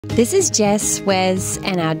This is Jess, Wes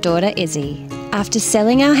and our daughter Izzy. After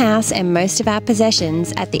selling our house and most of our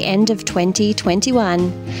possessions at the end of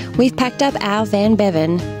 2021, we've packed up our Van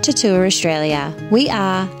Bevan to tour Australia. We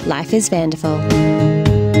are Life is VANderful.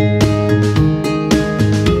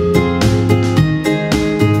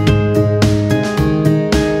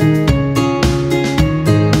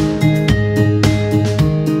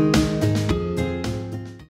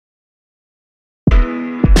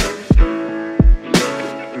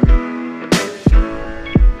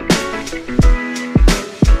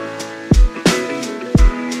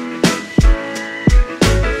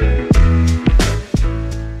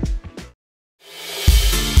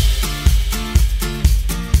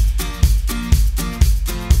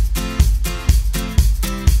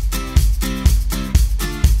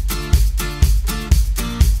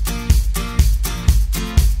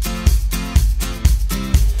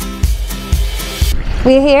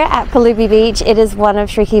 We're here at Perlubie Beach. It is one of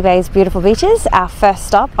Streaky Bay's beautiful beaches, our first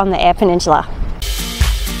stop on the EYRE Peninsula.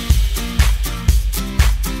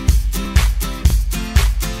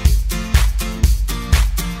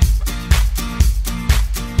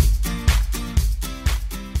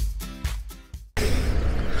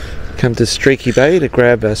 Come to Streaky Bay to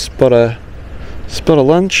grab a spot of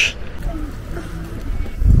lunch.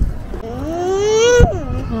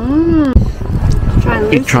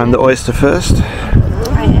 You're trying the oyster first?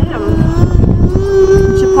 I am.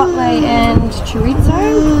 Chipotle and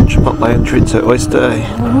chorizo. Chipotle and chorizo oyster.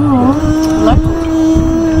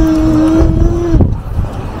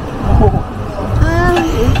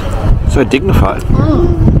 So dignified.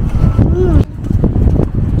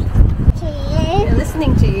 They're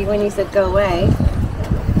listening to you when you said go away.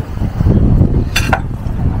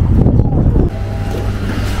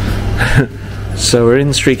 So we're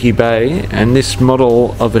in Streaky Bay, and this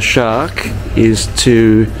model of a shark is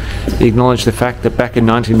to acknowledge the fact that back in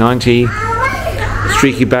 1990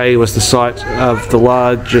 Streaky Bay was the site of the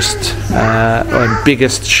largest and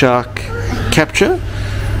biggest shark capture,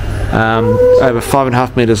 over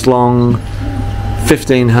 5.5 meters long,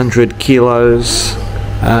 1,500 kilos,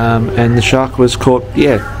 and the shark was caught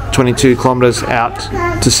 22 kilometers out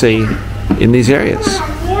to sea in these areas.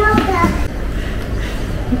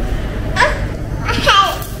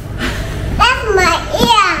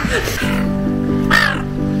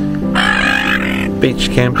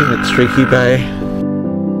 Beach camping at Streaky Bay.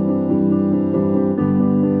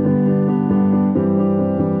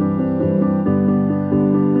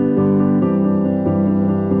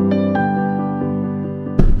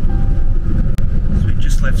 So we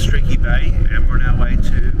just left Streaky Bay and we're on our way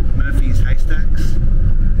to Murphy's Haystacks,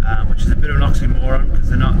 which is a bit of an oxymoron because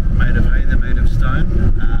they're not made of hay, they're made of stone,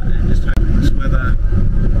 and just hoping this weather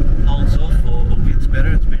holds off or gets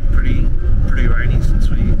better. It's been pretty rainy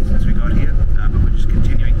since we got here. But we're just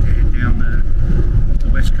continuing to head down the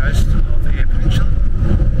west coast of the EYRE Peninsula,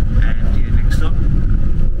 and next stop,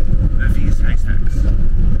 Murphy's Haystacks.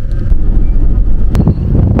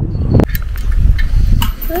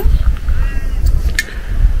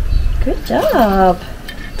 Good job.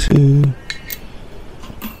 2,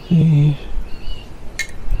 3,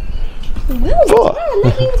 Well 4.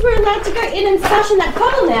 done. That means we're allowed to go in and splash in that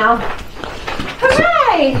puddle now.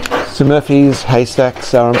 Hooray! So Murphy's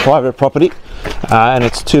Haystacks are on private property, and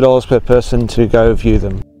it's $2 per person to go view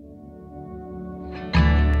them.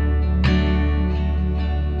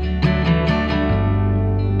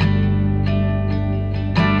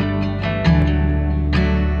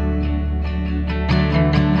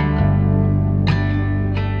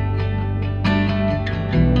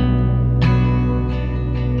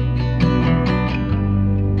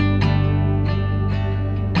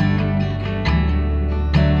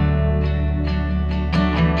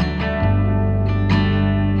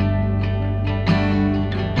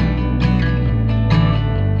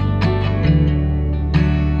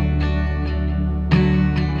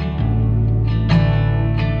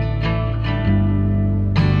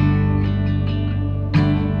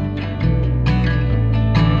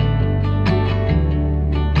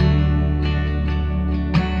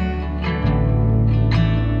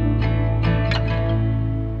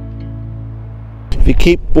 If you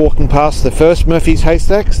keep walking past the first Murphy's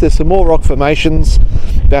Haystacks, there's some more rock formations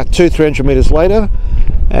about 200-300 metres later,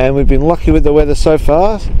 and we've been lucky with the weather so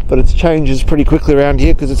far, but it changes pretty quickly around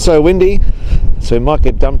here because it's so windy, so we might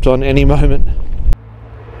get dumped on any moment.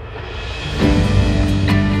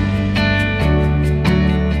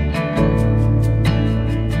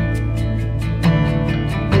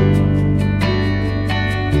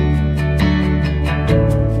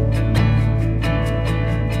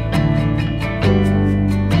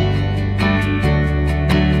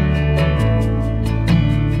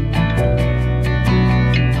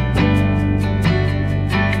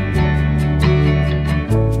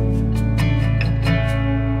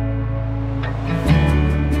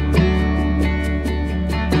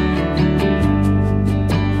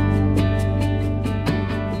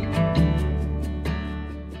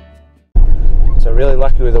 really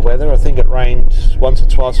lucky with the weather. I think it rained once or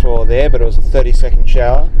twice while we were there, but it was a 30-second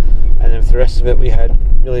shower, and then for the rest of it we had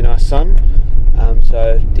really nice sun.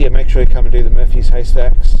 So yeah, make sure you come and do the Murphy's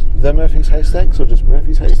Haystacks. The Murphy's Haystacks, or just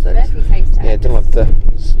Murphy's Haystacks? Murphy's Haystacks. Yeah, don't like the.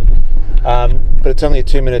 But it's only a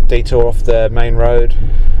 2-minute detour off the main road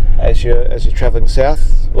as you're travelling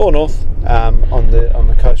south or north on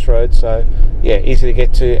the coast road. So yeah, easy to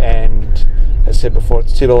get to, and as I said before,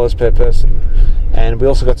 it's $2 per person. And we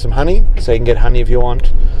also got some honey, so you can get honey if you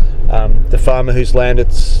want. The farmer whose land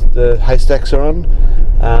the haystacks are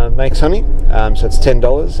on makes honey, so it's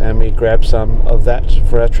 $10, and we grab some of that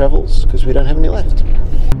for our travels because we don't have any left.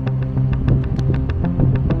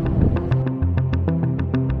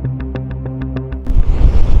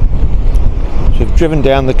 So we've driven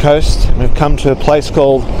down the coast and we've come to a place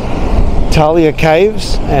called Talia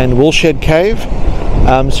Caves and Woolshed Cave.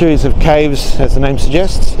 Series of caves, as the name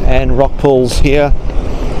suggests, and rock pools here,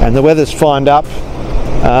 and the weather's fined up.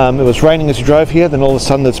 It was raining as we drove here, then all of a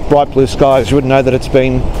sudden there's bright blue skies. You wouldn't know that it's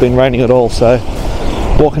been raining at all. So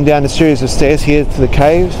walking down a series of stairs here to the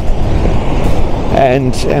caves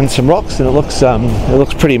and some rocks, and it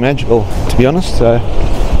looks pretty magical, to be honest. So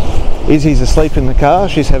Izzy's asleep in the car.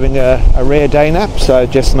 She's having a rare day nap, so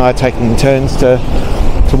Jess and I are taking turns to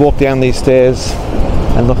walk down these stairs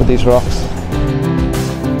and look at these rocks.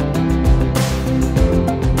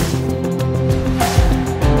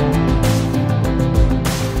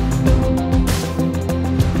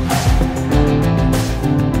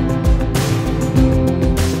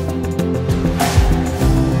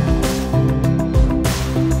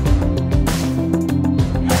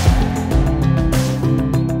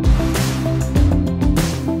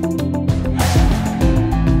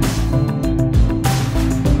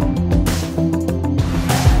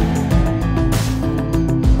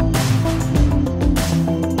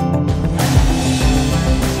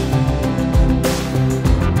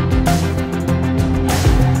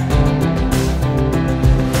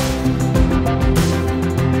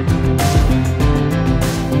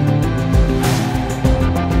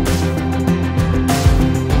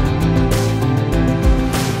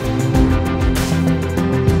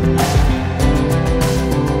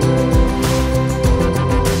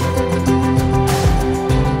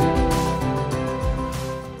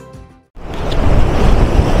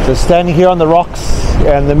 So standing here on the rocks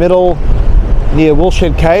in the middle near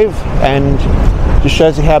Woolshed Cave, and just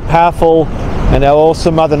shows you how powerful and how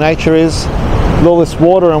awesome Mother Nature is. With all this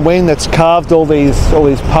water and wind that's carved all these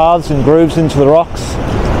paths and grooves into the rocks,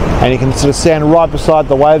 and you can sort of stand right beside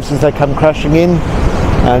the waves as they come crashing in,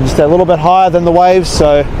 and just a little bit higher than the waves,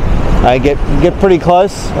 so get pretty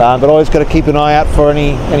close, but always got to keep an eye out for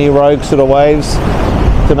any rogue sort of waves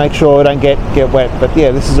to make sure we don't get wet. But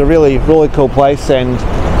yeah, this is a really cool place, and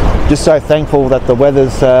just so thankful that the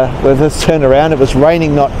weather's turned around. It was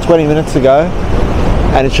raining not 20 minutes ago,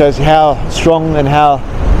 and it shows you how strong and how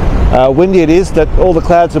windy it is, that all the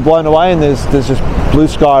clouds are blown away and there's just blue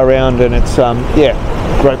sky around, and it's yeah,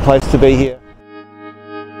 great place to be here.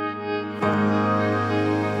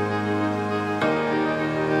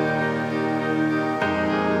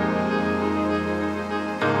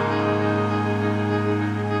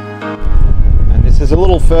 And this is a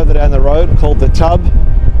little further down the road called the Tub.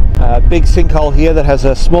 Big sinkhole here that has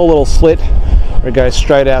a small little slit where it goes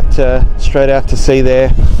straight out to sea there.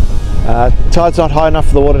 Tide's not high enough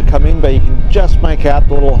for the water to come in, but you can just make out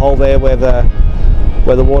the little hole there where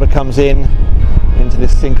the water comes in into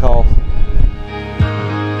this sinkhole.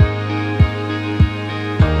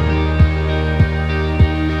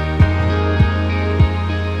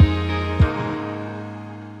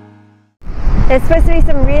 There's supposed to be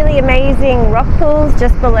some really amazing rock pools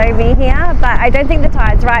just below me here, but I don't think the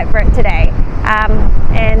tide's right for it today.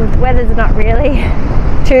 And the weather's not really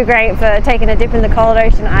too great for taking a dip in the cold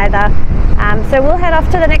ocean either. So we'll head off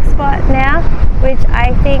to the next spot now, which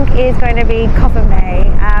I think is going to be Coffin Bay,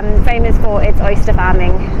 famous for its oyster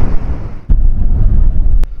farming.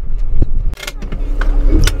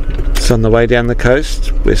 So on the way down the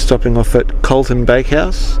coast, we're stopping off at Colton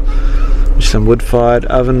Bakehouse, with some wood-fired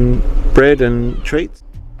oven bread and treats.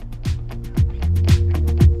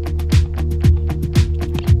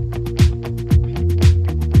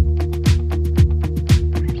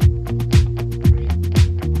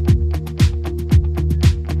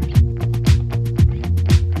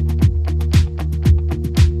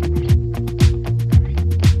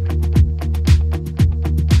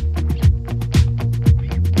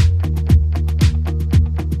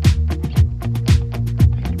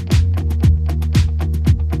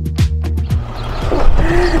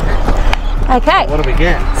 Okay. What do we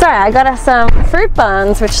get? So I got us some fruit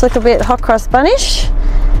buns, which look a bit hot cross bunish,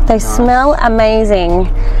 They smell amazing.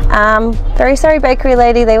 Very sorry, bakery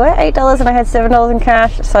lady, they were $8 and I had $7 in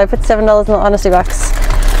cash, so I put $7 in the honesty box.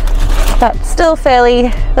 But still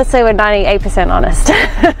fairly, let's say we're 98% honest.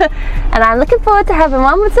 And I'm looking forward to having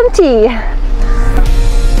one with some tea.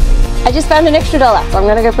 I just found an extra $1, so I'm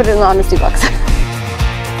gonna go put it in the honesty box.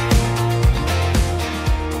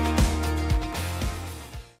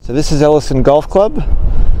 So this is Elliston Golf Club,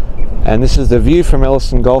 and this is the view from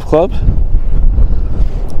Elliston Golf Club.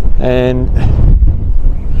 And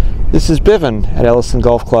this is Bevan at Elliston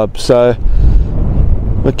Golf Club. So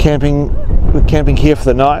we're camping here for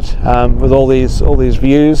the night with all these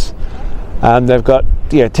views. They've got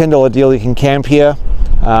 $10 deal. You can camp here.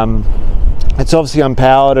 It's obviously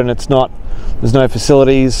unpowered and there's no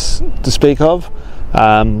facilities to speak of.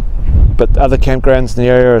 But other campgrounds in the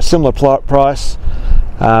area are a similar price.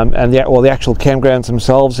 And the actual campgrounds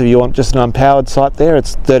themselves, if you want just an unpowered site there,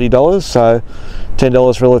 it's $30. So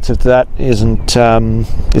 $10 relative to that is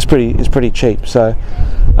pretty cheap. So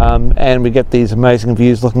and we get these amazing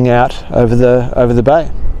views looking out over the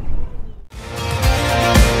bay.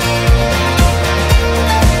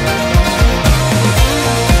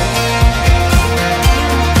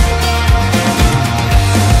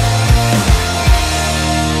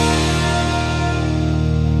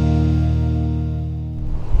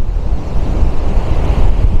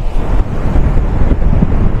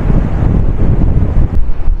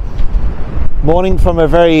 Morning from a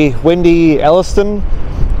very windy Elliston.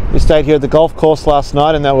 We stayed here at the golf course last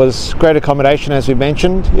night and that was great accommodation, as we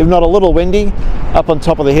mentioned. If not a little windy, up on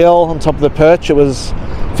top of the hill, on top of the perch, it was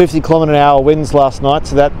 50km/h winds last night,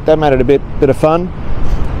 so that made it a bit of fun.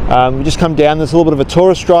 We just come down, there's a little bit of a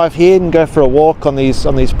tourist drive here and go for a walk on these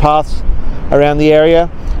paths around the area,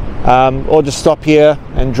 or just stop here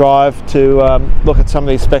and drive to look at some of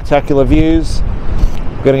these spectacular views.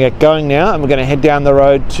 We're going to get going now and we're going to head down the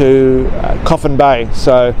road to Coffin Bay.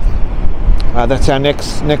 So that's our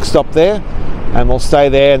next stop there, and we'll stay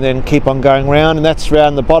there and then keep on going round, and that's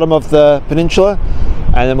around the bottom of the peninsula,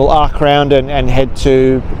 and then we'll arc around and head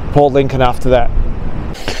to Port Lincoln after that.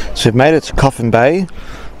 So we've made it to Coffin Bay.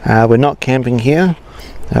 We're not camping here.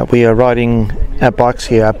 We are riding our bikes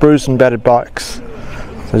here, our bruised and battered bikes.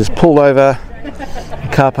 So just pulled over the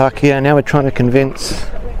car park here, and now we're trying to convince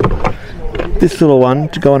this little one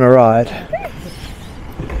to go on a ride.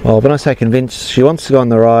 Well, when I say convince, she wants to go on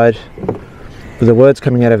the ride with the words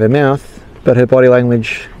coming out of her mouth, but her body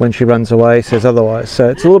language when she runs away says otherwise. So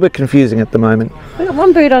it's a little bit confusing at the moment. We got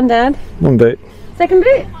one boot on, Dad. One boot. Second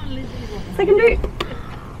boot. Second boot.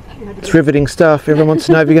 It's riveting stuff. Everyone wants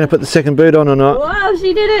to know if you're going to put the second boot on or not. Wow,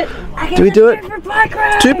 she did it. Do we do it?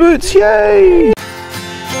 Two boots, yay!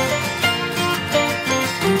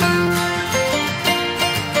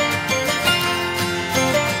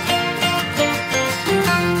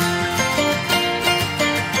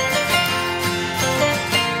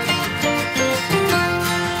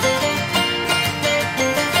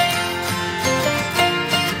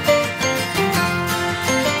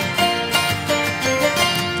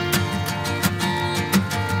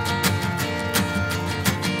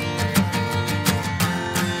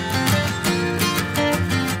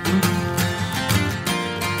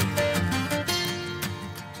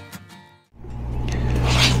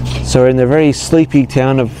 So we're in the very sleepy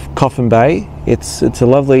town of Coffin Bay. It's a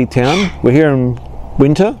lovely town. We're here in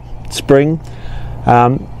winter, spring.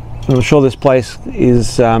 I'm sure this place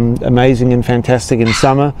is amazing and fantastic in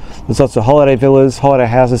summer. There's lots of holiday villas, holiday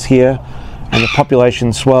houses here, and the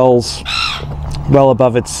population swells well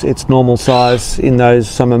above its normal size in those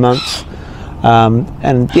summer months.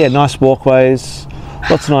 And yeah, nice walkways,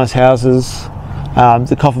 lots of nice houses.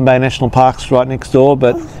 The Coffin Bay National Park's right next door,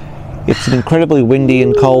 but it's an incredibly windy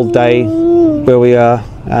and cold day where we are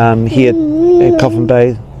here at Coffin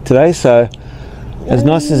Bay today. So as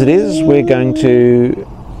nice as it is, we're going to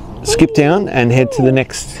skip town and head to the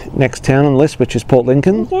next town on the list, which is Port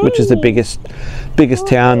Lincoln, which is the biggest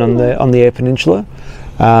town on the Eyre Peninsula.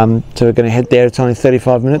 So we're going to head there. It's only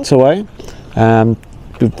 35 minutes away.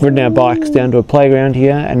 We've ridden our bikes down to a playground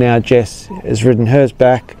here, and now Jess has ridden hers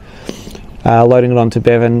back, loading it onto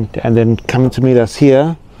Bevan and then coming to meet us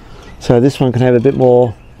here. So this one can have a bit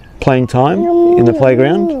more playing time in the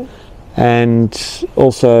playground, and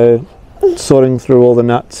also sorting through all the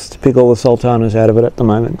nuts to pick all the sultanas out of it at the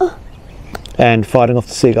moment, and fighting off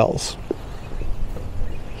the seagulls.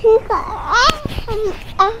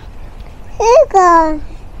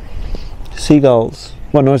 Seagulls.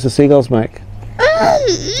 What noise do seagulls make?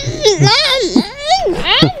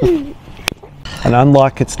 And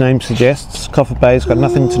unlike its name suggests, Coffin Bay's got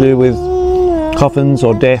nothing to do with coffins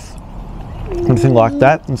or death, anything like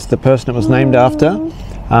that. It's the person it was named after.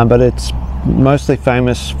 but it's mostly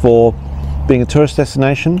famous for being a tourist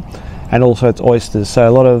destination, and also it's oysters. So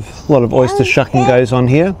a lot of oyster shucking goes on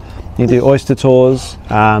here. You do oyster tours,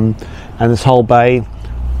 and this whole bay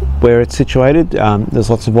where it's situated, there's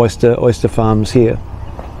lots of oyster farms here.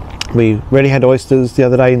 We already had oysters the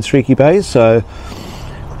other day in Streaky Bay, so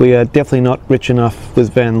we are definitely not rich enough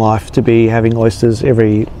with van life to be having oysters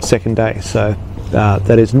every second day. So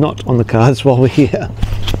that is not on the cards while we're here.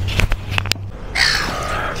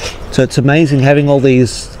 So it's amazing having all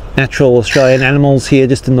these natural Australian animals here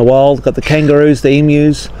just in the wild. Got the kangaroos, the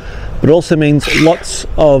emus, but it also means lots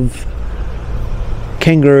of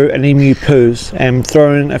kangaroo and emu poos, and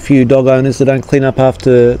thrown a few dog owners that don't clean up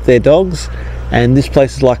after their dogs, and this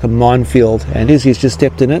place is like a minefield, and Izzy's just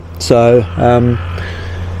stepped in it. So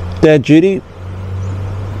Dad Judy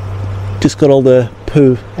just got all the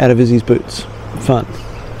poo out of Izzy's boots. Fun.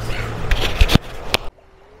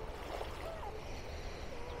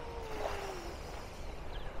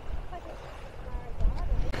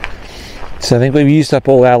 So I think we've used up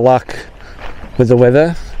all our luck with the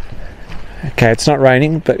weather. Okay, it's not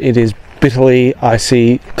raining, but it is bitterly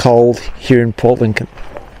icy cold here in Port Lincoln.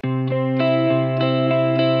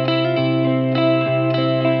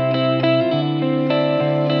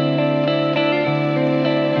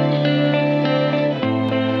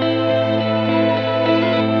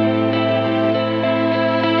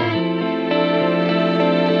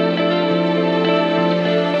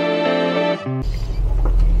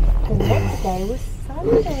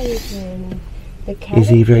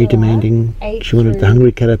 Izzy very demanding. She wanted the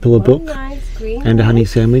Hungry Caterpillar book and a honey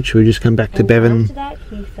sandwich. We just come back to Bevan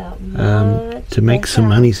to make some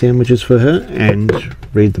honey sandwiches for her and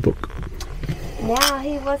read the book. Now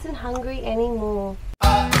he wasn't hungry anymore.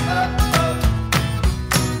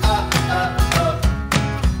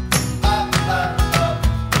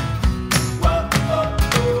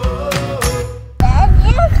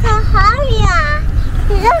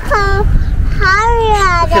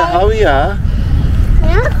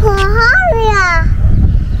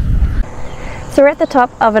 So we're at the top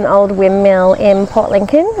of an old windmill in Port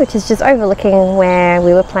Lincoln, which is just overlooking where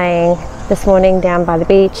we were playing this morning down by the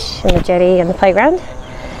beach and the jetty and the playground.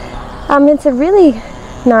 It's a really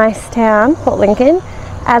nice town, Port Lincoln,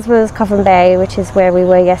 as was Coffin Bay, which is where we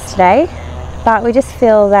were yesterday. But we just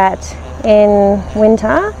feel that in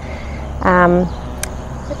winter,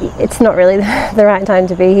 it's not really the right time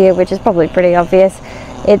to be here, which is probably pretty obvious.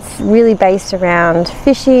 It's really based around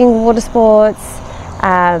fishing, water sports,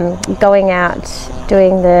 going out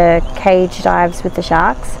doing the cage dives with the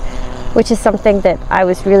sharks, which is something that I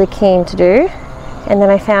was really keen to do. And then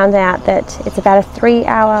I found out that it's about a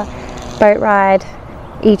 3-hour boat ride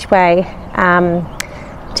each way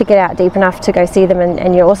to get out deep enough to go see them,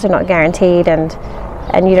 and you're also not guaranteed, and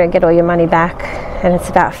you don't get all your money back, and it's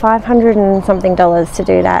about $500 and something to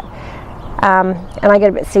do that. And I get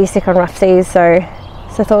a bit seasick on rough seas, so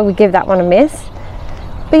I thought we'd give that one a miss.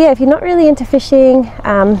 But yeah, if you're not really into fishing,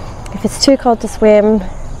 if it's too cold to swim,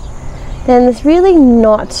 then there's really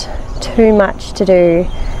not too much to do.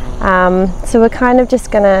 So we're kind of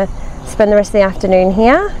just gonna spend the rest of the afternoon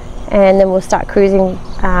here, and then we'll start cruising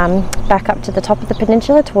back up to the top of the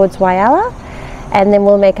peninsula towards Whyalla, and then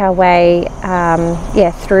we'll make our way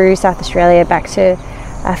through South Australia back to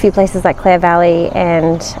a few places like Clare Valley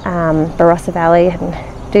and Barossa Valley,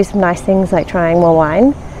 and do some nice things like trying more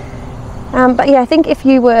wine. But yeah, I think if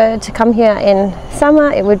you were to come here in summer,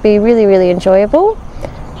 it would be really, really enjoyable,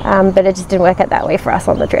 but it just didn't work out that way for us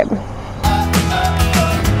on the trip.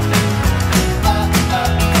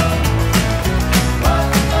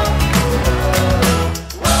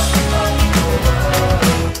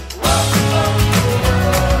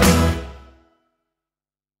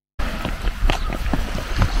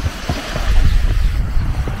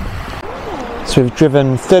 So we've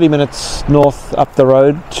driven 30 minutes north up the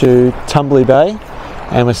road to Perlubie Bay,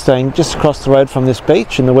 and we're staying just across the road from this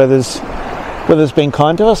beach, and the weather's been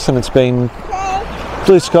kind to us, and it's been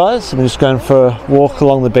blue skies, and we're just going for a walk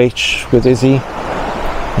along the beach with Izzy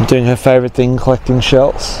and doing her favourite thing, collecting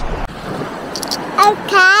shells.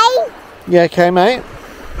 Okay. You okay, mate?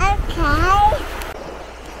 Okay.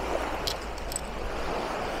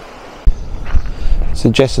 So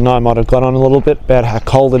Jess and I might have gone on a little bit about how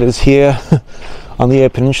cold it is here on the EYRE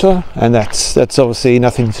Peninsula, and that's obviously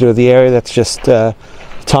nothing to do with the area. That's just the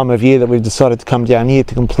time of year that we've decided to come down here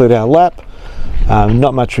to complete our lap.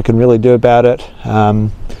 Not much we can really do about it.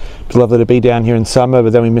 It's lovely to be down here in summer,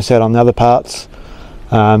 but then we miss out on the other parts.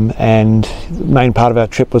 And the main part of our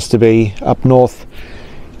trip was to be up north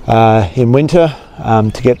in winter,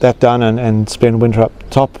 to get that done and spend winter up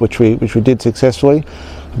top, which we did successfully.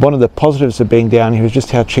 One of the positives of being down here is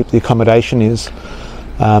just how cheap the accommodation is.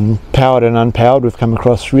 Powered and unpowered, we've come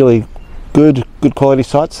across really good quality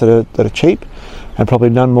sites that are cheap, and probably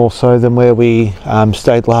none more so than where we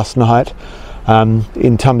stayed last night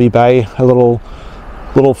in Tumby Bay, a little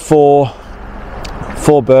four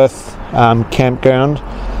berth campground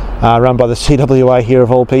run by the CWA here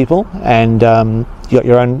of all people, and you got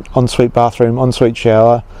your own ensuite bathroom, ensuite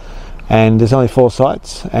shower, and there's only 4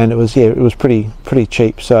 sites, and it was pretty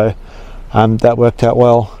cheap, so that worked out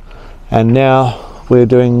well. And now we're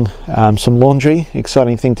doing some laundry,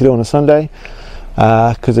 exciting thing to do on a Sunday,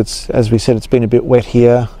 because it's, as we said, it's been a bit wet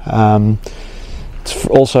here. It's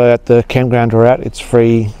also at the campground we're at, it's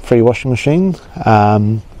free washing machine,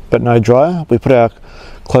 but no dryer. We put our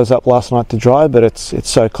clothes up last night to dry, but it's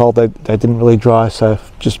so cold they didn't really dry, so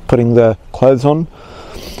just putting the clothes on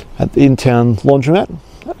at the in-town laundromat.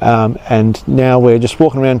 And now we're just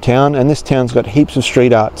walking around town, and this town's got heaps of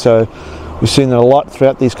street art, so we've seen that a lot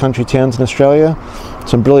throughout these country towns in Australia.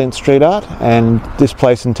 Some brilliant street art, and this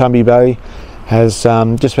place in Tumby Bay has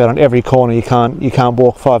just about on every corner. You can't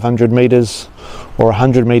walk 500 metres or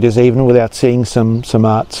 100 metres even without seeing some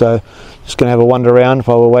art. So just going to have a wander around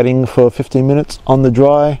while we're waiting for 15 minutes on the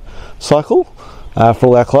dry cycle for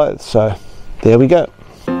all our clothes. So there we go.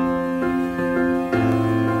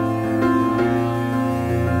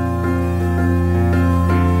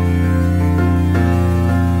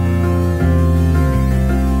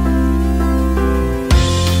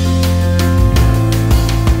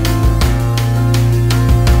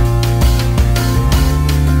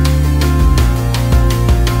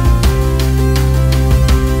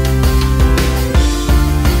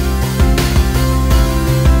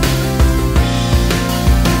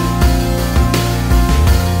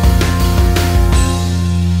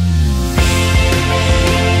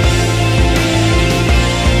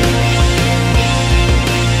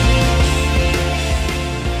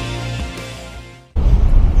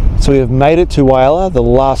 So we have made it to Whyalla, the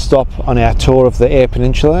last stop on our tour of the EYRE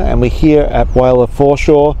Peninsula, and we're here at Whyalla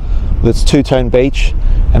foreshore with its two-tone beach,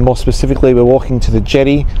 and more specifically we're walking to the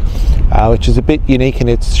jetty, which is a bit unique in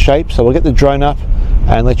its shape. So we'll get the drone up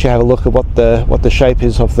and let you have a look at what the shape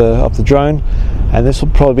is of the drone, and this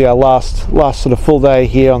will probably be our last sort of full day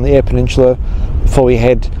here on the EYRE Peninsula before we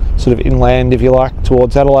head sort of inland, if you like,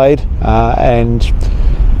 towards Adelaide, and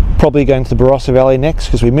probably going to the Barossa Valley next,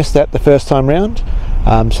 because we missed that the first time round.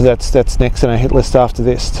 So that's next on our hit list after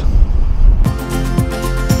this.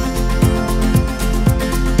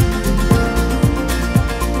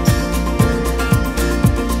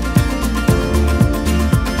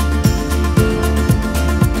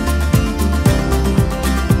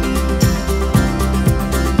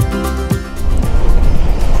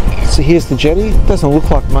 So here's the jetty. It doesn't look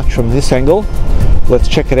like much from this angle. Let's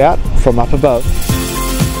check it out from up above.